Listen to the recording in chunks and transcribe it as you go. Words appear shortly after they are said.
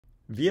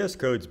VS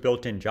Code's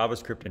built-in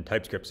JavaScript and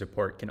TypeScript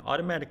support can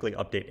automatically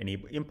update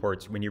any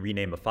imports when you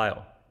rename a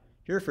file.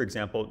 Here, for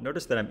example,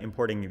 notice that I'm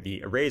importing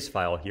the arrays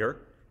file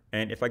here.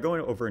 And if I go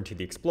over into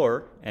the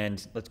Explorer,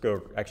 and let's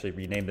go actually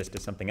rename this to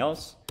something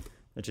else,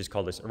 let's just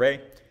call this array,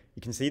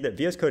 you can see that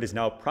VS Code is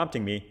now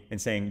prompting me and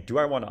saying, do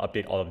I want to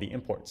update all of the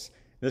imports?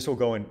 This will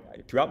go in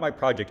throughout my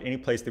project, any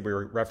place that we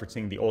were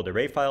referencing the old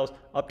array files,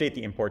 update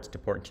the imports to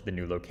port into the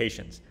new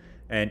locations.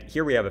 And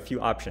here we have a few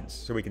options.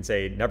 So we can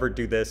say never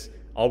do this,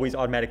 always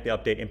automatically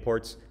update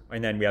imports,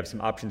 and then we have some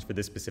options for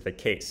this specific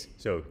case.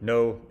 So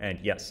no and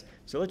yes.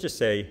 So let's just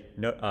say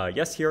no,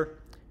 yes here.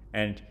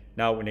 And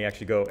now when we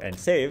actually go and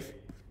save,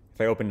 if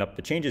I open up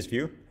the changes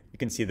view, you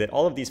can see that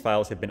all of these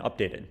files have been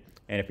updated.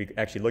 And if we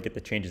actually look at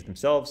the changes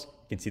themselves,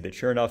 you can see that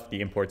sure enough,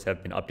 the imports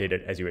have been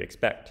updated as you would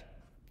expect.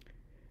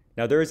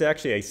 Now there is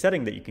actually a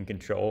setting that you can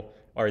control,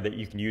 or that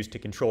you can use to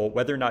control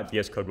whether or not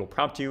VS Code will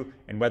prompt you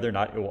and whether or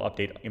not it will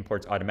update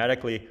imports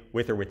automatically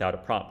with or without a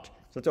prompt.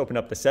 So let's open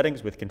up the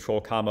settings with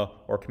control comma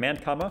or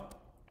command comma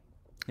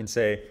and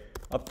say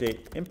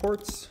update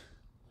imports,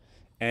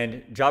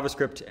 and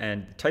JavaScript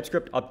and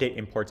TypeScript update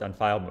imports on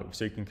file move.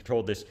 So you can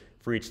control this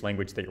for each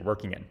language that you're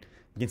working in.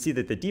 You can see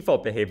that the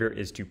default behavior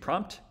is to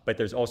prompt, but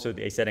there's also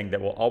a setting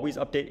that will always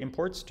update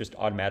imports just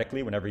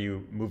automatically whenever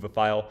you move a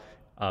file.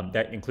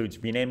 That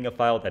includes renaming a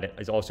file, that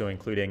is also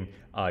including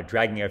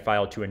dragging a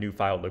file to a new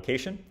file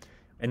location.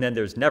 And then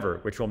there's never,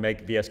 which will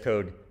make VS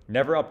Code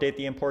never update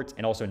the imports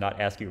and also not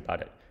ask you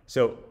about it.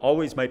 So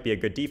always might be a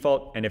good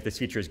default, and if this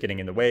feature is getting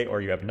in the way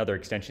or you have another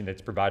extension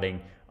that's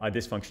providing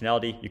this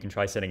functionality, you can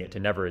try setting it to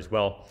never as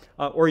well,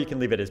 or you can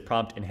leave it as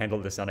prompt and handle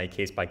this on a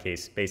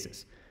case-by-case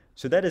basis.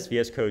 So that is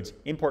VS Code's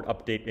import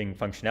updating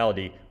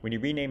functionality when you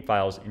rename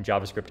files in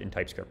JavaScript and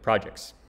TypeScript projects.